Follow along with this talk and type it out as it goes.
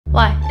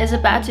Why? Is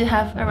it bad to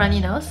have a runny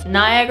nose?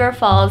 Niagara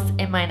Falls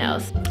in my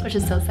nose, which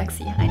is so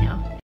sexy, I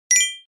know.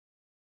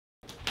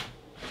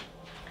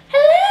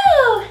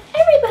 Hello,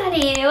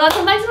 everybody!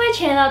 Welcome back to my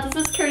channel.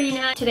 This is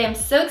Karina. Today I'm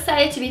so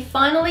excited to be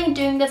finally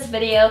doing this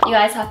video. You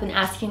guys have been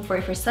asking for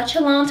it for such a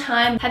long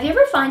time. Have you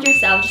ever found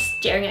yourself just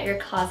staring at your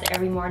closet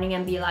every morning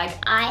and be like,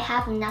 I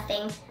have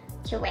nothing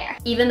to wear,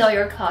 even though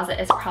your closet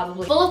is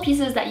probably full of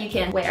pieces that you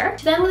can wear?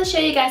 Today I'm going to show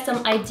you guys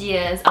some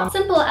ideas on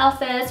simple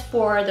outfits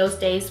for those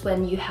days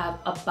when you have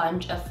a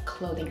bunch of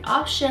clothing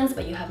options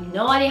but you have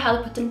no idea how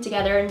to put them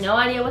together, no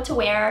idea what to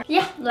wear.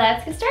 Yeah,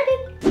 let's get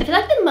started. I feel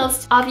like the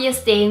most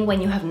obvious thing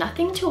when you have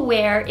nothing to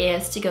wear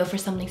is to go for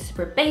something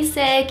super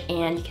basic,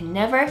 and you can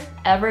never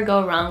ever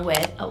go wrong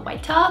with a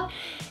white top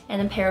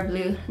and a pair of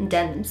blue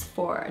denims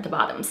for the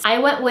bottoms. I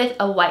went with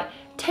a white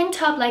tank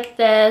top like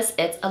this.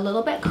 It's a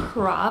little bit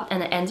cropped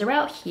and it ends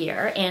around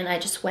here, and I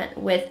just went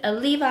with a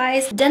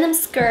Levi's denim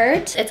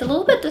skirt. It's a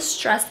little bit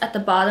distressed at the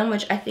bottom,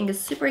 which I think is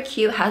super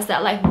cute, has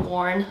that like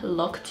worn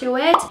look to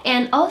it.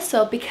 And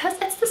also because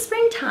it's the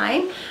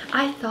springtime,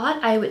 I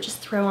thought I would just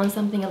throw on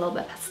something a little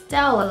bit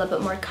pastel, a little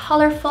bit more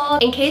colorful.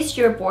 In case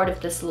you're bored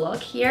of this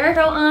look here,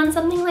 throw on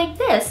something like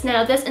this.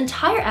 Now this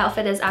entire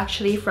outfit is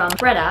actually from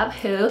ThredUp,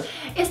 who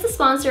is the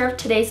sponsor of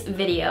today's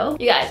video.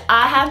 You guys,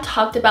 I have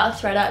talked about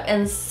ThredUp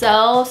in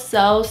so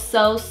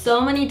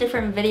many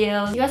different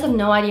videos. You guys have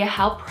no idea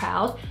how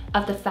proud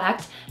of the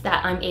fact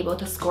that I'm able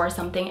to score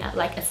something at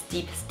like a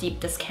steep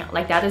discount.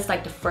 Like that is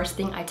like the first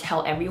thing I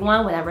tell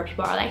everyone whenever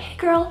people are like, hey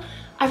girl,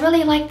 I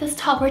really like this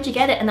top, where'd you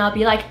get it? And I'll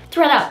be like,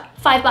 ThredUp,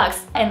 $5.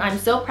 And I'm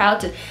so proud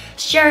to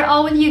share it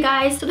all with you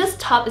guys. So this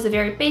top is a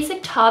very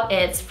basic top.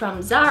 It's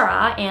from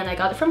Zara and I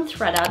got it from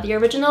ThredUp. The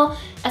original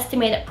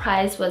estimated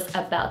price was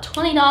about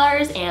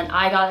 $20 and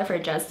I got it for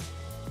just,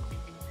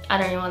 I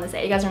don't even want to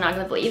say, you guys are not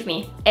gonna believe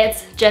me.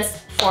 It's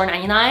just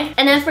 $4.99.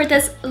 And then for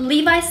this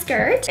Levi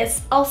skirt,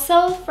 it's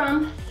also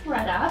from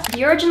ThredUp.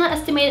 The original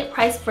estimated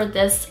price for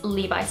this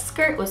Levi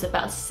skirt was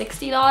about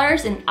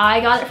 $60 and I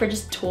got it for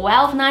just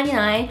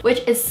 $12.99, which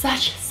is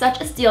such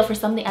a steal for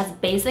something as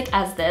basic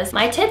as this.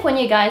 My tip when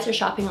you guys are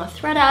shopping on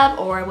ThredUp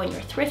or when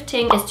you're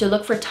thrifting is to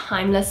look for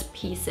timeless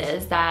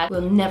pieces that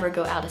will never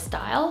go out of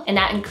style. And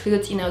that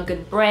includes, you know,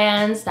 good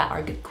brands that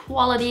are good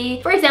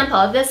quality. For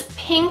example, this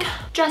pink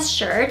dress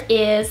shirt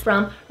is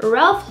from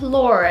Ralph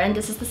Lauren.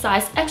 This is the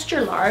size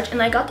extra large,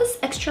 and I got this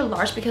extra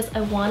large because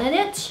I wanted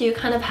it to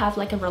kind of have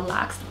like a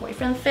relaxed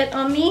boyfriend fit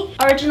on me.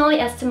 Originally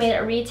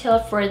estimated retail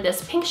for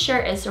this pink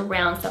shirt is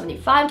around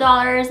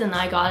 $75 and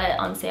I got it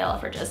on sale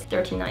for just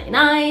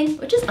 $13.99,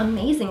 which is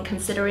amazing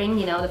considering,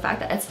 you know, the fact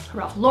that it's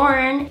Ralph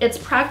Lauren. It's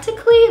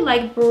practically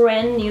like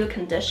brand new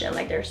condition.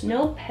 Like there's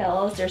no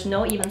pills, there's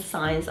no even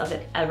signs of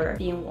it ever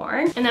being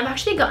worn. And I've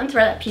actually gotten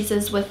threaded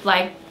pieces with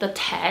like the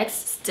tags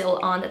still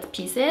on its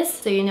pieces,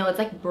 so you know it's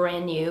like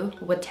brand new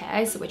with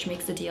tags, which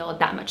makes the deal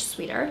that much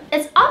sweeter.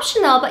 It's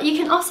optional, but you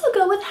can also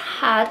go with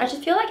hat. I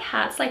just feel like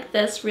hats like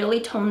this really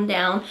tone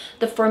down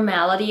the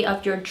formality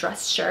of your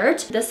dress shirt.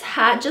 This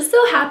hat just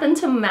so happened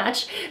to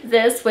match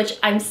this, which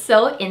I'm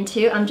so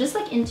into. I'm just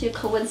like into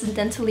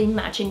coincidentally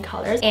matching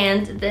colors.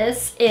 And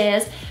this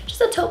is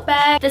just a tote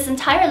bag. This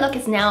entire look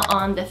is now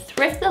on the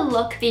Thrift the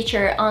Look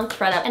feature on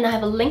ThredUp, and I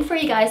have a link for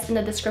you guys in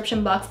the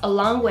description box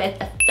along with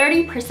a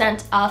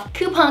 30% off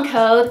coupon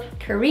code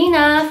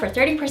Karina for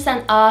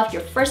 30% off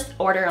your first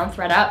order on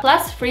ThredUp,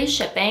 plus free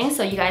shipping,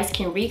 so you guys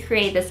can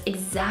recreate this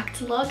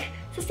exact look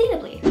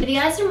sustainably. If you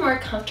guys are more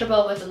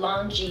comfortable with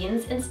long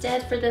jeans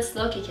instead for this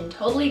look, you can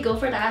totally go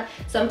for that.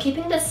 So I'm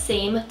keeping the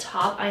same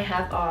top I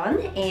have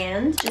on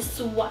and just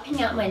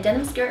swapping out my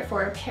denim skirt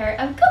for a pair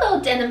of good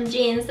old denim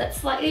jeans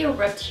that's slightly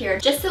ripped here,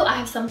 just so I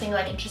have something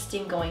like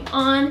interesting going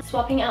on.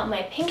 Swapping out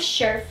my pink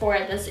shirt for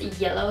this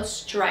yellow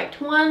striped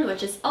one,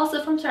 which is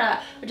also from ThredUp,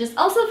 which is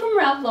also from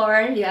Ralph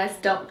Lauren. You guys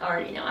don't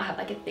already know I have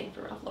like a thing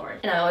for Ralph Lauren,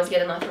 and I always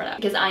get it on ThredUp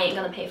because I ain't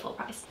gonna pay full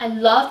price. I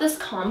love this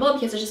combo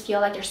because I just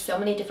feel like there's so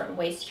many different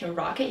ways you can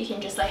rock it. You can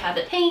just like have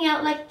it hanging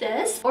out like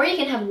this, or you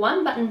can have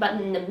one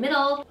button in the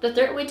middle. The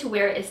third way to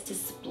wear it is to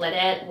split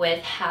it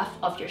with half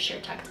of your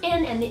shirt tucked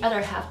in and the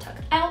other half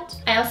tucked out.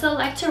 I also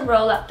like to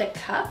roll up the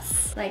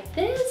cuffs like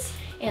this,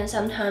 and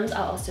sometimes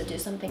I'll also do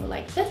something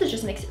like this. It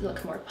just makes it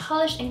look more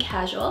polished and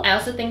casual. I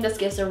also think this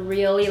gives a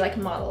really like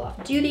model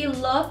off duty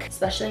look,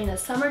 especially in the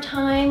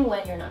summertime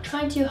when you're not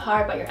trying too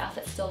hard but your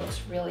outfit still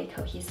looks really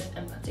cohesive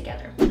and put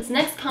together. This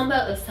next combo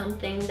is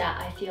something that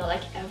I feel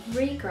like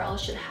every girl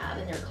should have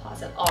in their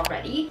closet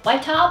already.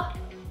 White top,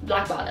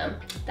 black bottom.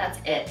 That's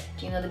it.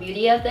 Do you know the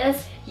beauty of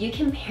this? You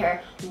can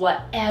pair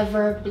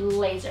whatever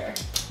blazer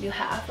you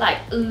have. Like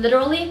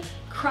literally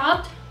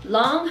cropped,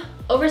 long,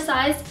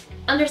 oversized,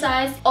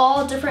 undersized,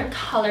 all different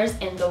colors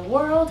in the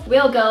world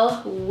will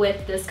go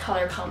with this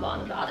color combo on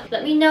the bottom.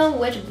 Let me know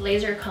which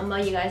blazer combo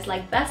you guys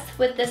like best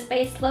with this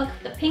base look.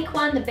 The pink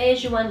one, the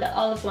beige one, the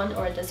olive one,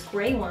 or this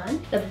gray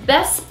one. The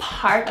best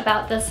part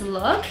about this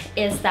look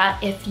is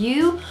that if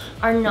you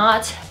are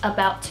not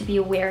about to be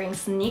wearing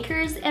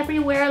sneakers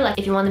everywhere, like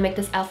if you want to make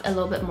this outfit a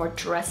little bit more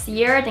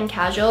dressier than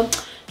casual,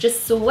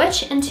 Just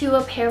switch into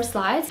a pair of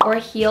slides or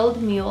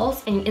heeled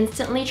mules and you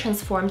instantly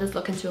transform this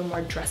look into a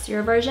more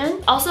dressier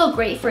version. Also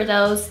great for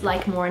those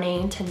like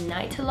morning to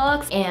night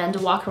looks and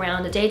walk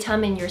around the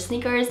daytime in your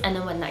sneakers, and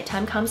then when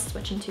nighttime comes,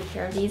 switch into a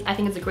pair of these. I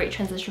think it's a great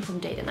transition from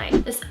day to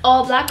night. This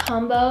all black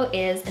combo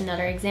is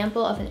another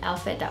example of an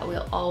outfit that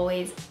will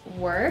always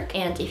work.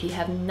 And if you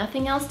have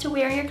nothing else to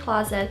wear in your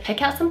closet,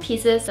 pick out some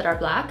pieces that are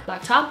black,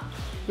 black top,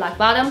 black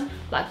bottom,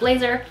 black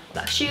blazer,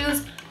 black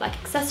shoes, black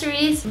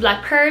accessories,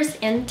 black purse,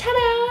 and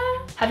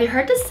ta-da! Have you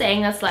heard this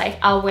saying that's like,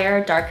 I'll wear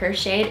a darker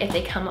shade if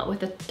they come up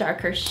with a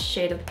darker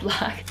shade of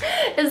black?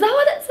 Is that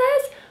what it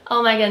says?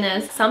 Oh my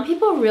goodness. Some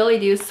people really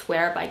do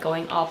swear by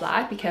going all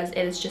black because it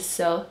is just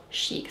so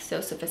chic,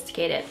 so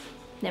sophisticated.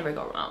 Never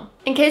go wrong.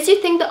 In case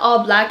you think the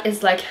all black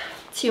is like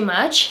too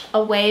much,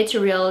 a way to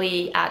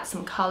really add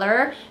some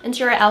color into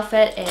your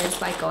outfit is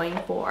by going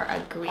for a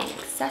green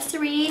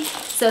accessory.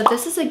 So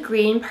this is a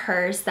green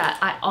purse that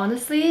I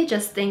honestly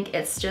just think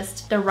it's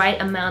just the right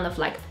amount of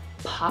like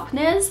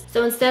popness.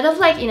 So instead of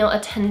like, you know,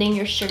 attending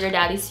your sugar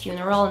daddy's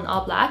funeral in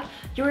all black,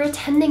 you're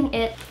attending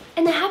it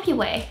in a happy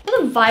way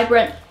with a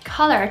vibrant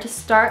color to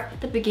start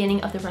the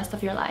beginning of the rest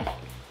of your life.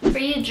 For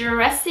you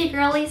dressy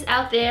girlies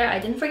out there, I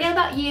didn't forget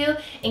about you.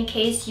 In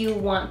case you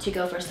want to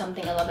go for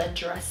something a little bit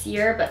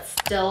dressier but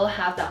still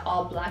have that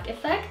all black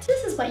effect,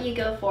 this is what you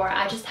go for.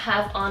 I just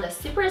have on a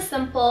super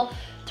simple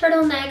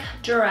turtleneck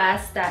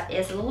dress that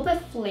is a little bit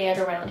flared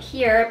around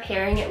here,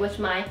 pairing it with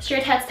my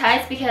sheer head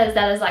ties because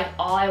that is like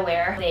all I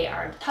wear. They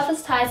are the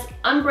toughest ties,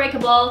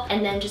 unbreakable,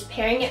 and then just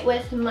pairing it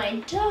with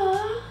my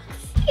dogs.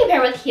 You can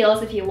pair with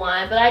heels if you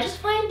want, but I just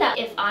find that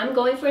if I'm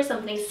going for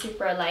something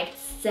super like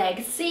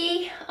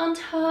sexy on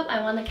top, I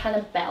want to kind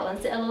of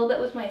balance it a little bit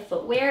with my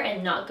footwear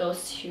and not go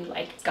to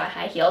like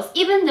sky-high heels.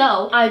 Even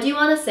though I do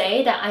want to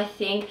say that I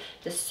think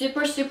the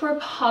super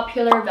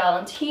popular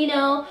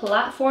Valentino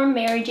platform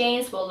Mary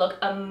Janes will look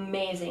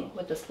amazing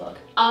with this look.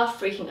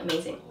 Freaking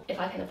amazing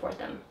if I can afford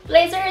them.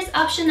 Blazer is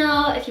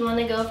optional if you want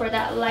to go for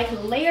that like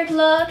layered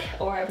look,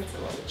 or if it's a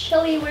little bit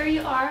chilly where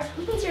you are.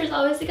 Blazer is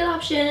always a good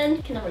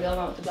option. Can never go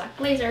wrong with the black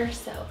blazer.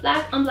 So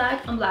black on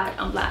black on black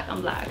on black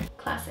on black.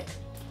 Classic.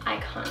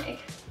 Iconic.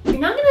 You're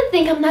not gonna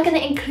think I'm not gonna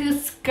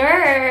include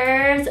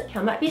skirts.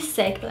 I might be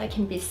sick, but I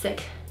can be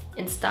sick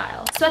in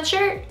style.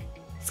 Sweatshirt,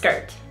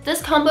 skirt.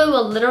 This combo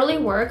will literally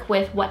work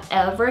with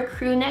whatever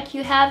crew neck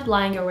you have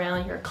lying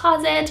around your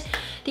closet.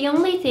 The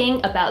only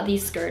thing about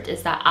these skirts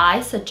is that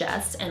I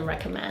suggest and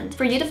recommend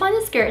for you to find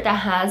a skirt that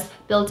has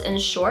built-in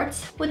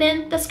shorts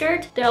within the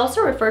skirt. They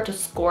also refer to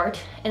skort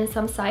in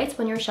some sites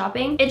when you're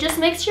shopping. It just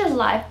makes your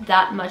life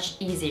that much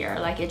easier.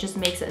 Like it just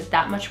makes it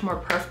that much more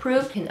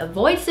perf-proof. You can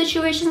avoid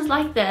situations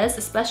like this,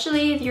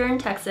 especially if you're in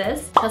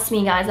Texas. Trust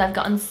me guys, I've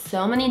gotten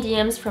so many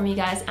DMs from you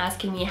guys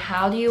asking me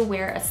how do you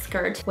wear a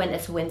skirt when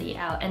it's windy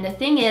out? And the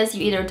thing is,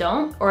 you either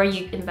don't or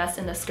you invest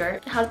in the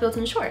skirt that has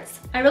built-in shorts.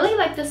 I really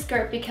like this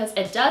skirt because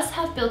it does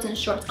have built-in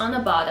shorts on the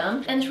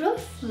bottom and it's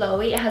really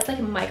flowy. It has like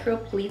micro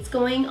pleats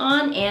going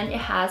on and it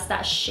has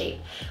that shape,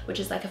 which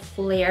is like a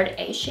flared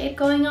A shape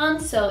going on,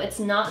 so it's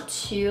not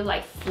too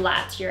like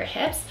flat to your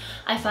hips.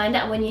 I find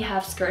that when you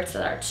have skirts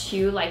that are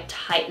too like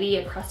tightly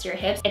across your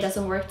hips, it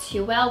doesn't work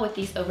too well with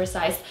these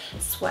oversized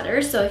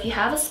sweaters. So if you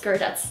have a skirt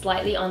that's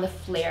slightly on the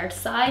flared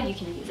side, you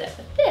can use it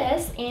with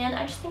this, and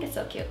I just think it's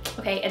so cute.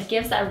 Okay, it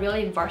gives that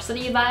really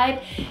varsity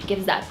vibe,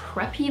 gives that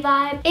preppy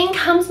vibe. In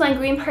comes my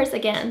green purse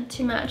again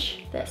to match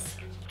this.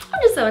 I'm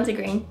just so into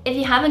green. If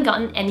you haven't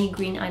gotten any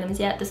green items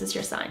yet, this is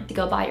your sign to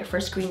go buy your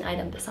first green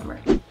item this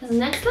summer. This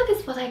next look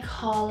is what I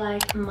call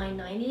like my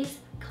 90s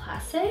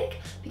classic,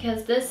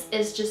 because this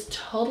is just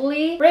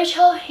totally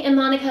Rachel and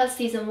Monica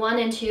season 1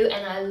 and 2,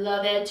 and I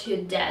love it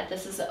to death.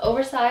 This is an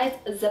oversized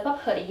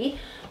zip-up hoodie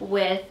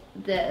with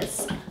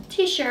this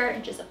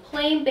t-shirt, just a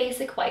plain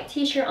basic white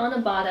t-shirt on the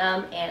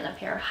bottom and a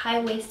pair of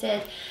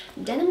high-waisted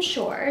denim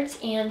shorts,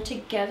 and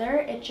together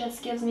it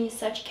just gives me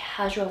such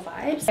casual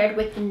vibes paired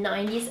with the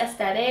 90s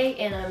aesthetic,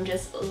 and I'm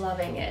just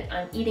loving it.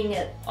 I'm eating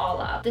it all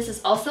up. This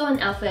is also an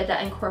outfit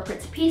that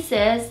incorporates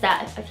pieces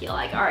that I feel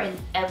like are in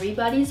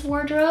everybody's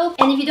wardrobe,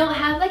 and if you don't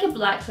have like a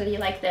black hoodie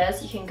like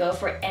this, you can go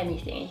for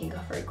anything. You can go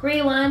for a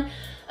gray one,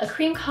 a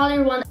cream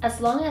color one.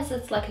 As long as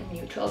it's like a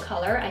neutral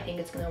color, I think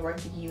it's gonna work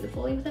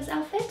beautifully with this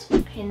outfit.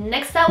 Okay,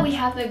 next up we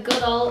have the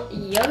good old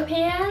yoga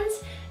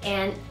pants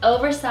and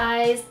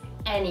oversized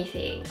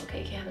anything.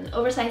 Okay, if you have an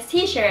oversized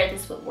t-shirt,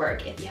 this would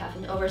work. If you have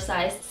an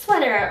oversized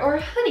sweater or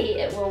hoodie,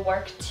 it will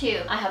work too.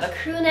 I have a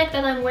crew neck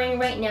that I'm wearing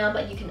right now,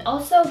 but you can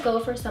also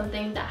go for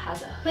something that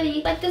has a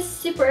hoodie, like this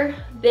super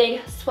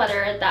big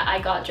sweater that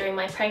I got during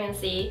my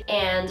pregnancy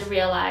and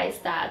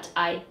realized that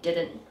I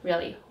didn't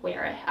really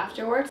wear it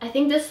afterwards. I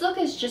think this look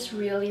is just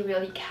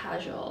really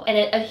casual, and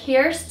it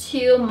adheres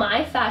to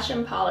my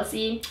fashion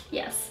policy.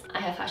 Yes, I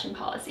have fashion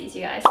policies,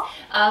 you guys,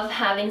 of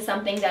having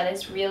something that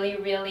is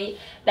really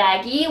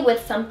baggy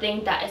with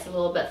something that is a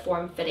little bit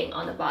form-fitting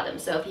on the bottom.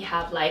 So if you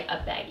have like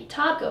a baggy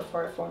top, go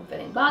for a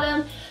form-fitting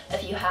bottom.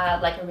 If you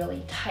have like a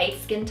really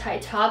tight skin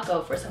tight top,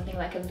 go for something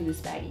like a loose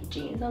baggy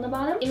jeans on the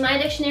bottom. In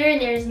my dictionary,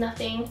 there's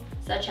nothing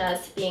such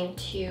as being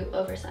too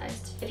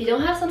oversized. If you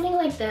don't have something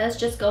like this,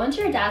 just go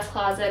into your dad's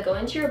closet, go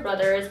into your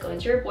brother's, go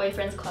into your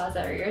boyfriend's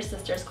closet or your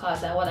sister's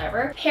closet,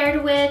 whatever,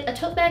 paired with a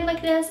tote bag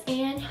like this,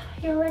 and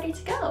you're ready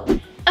to go.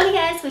 Okay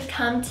guys, we've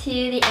come to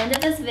the end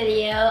of this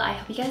video. I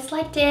hope you guys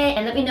liked it,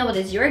 and let me know what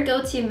is your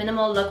go-to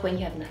minimal look when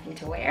you have nothing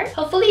to wear.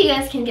 Hopefully you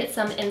guys can get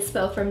some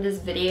inspo from this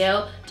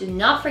video. Do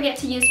not forget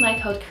to use my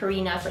code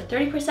Karina for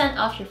 30%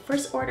 off your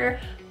first order,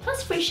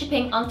 plus free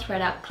shipping on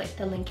ThreadUp. Click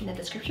the link in the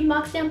description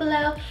box down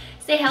below.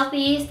 Stay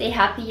healthy, stay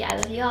happy. I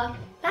love you all.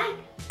 Bye!